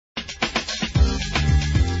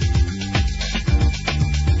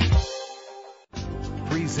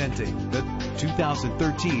Presenting the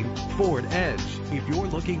 2013 Ford Edge. If you're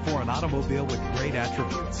looking for an automobile with great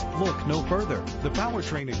attributes, look no further. The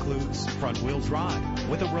powertrain includes front-wheel drive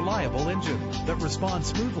with a reliable engine that responds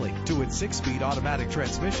smoothly to its 6-speed automatic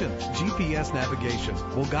transmission. GPS navigation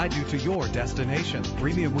will guide you to your destination.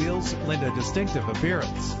 Premium wheels lend a distinctive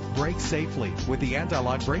appearance. Brake safely with the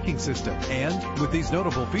anti-lock braking system. And with these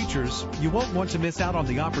notable features, you won't want to miss out on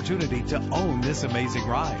the opportunity to own this amazing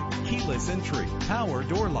ride. Keyless entry, power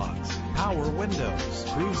door locks, power windows,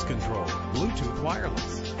 cruise control, Bluetooth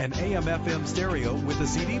wireless, an AM/FM stereo with a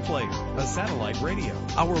CD player, a satellite radio.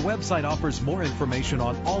 Our website offers more information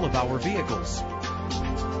on all of our vehicles.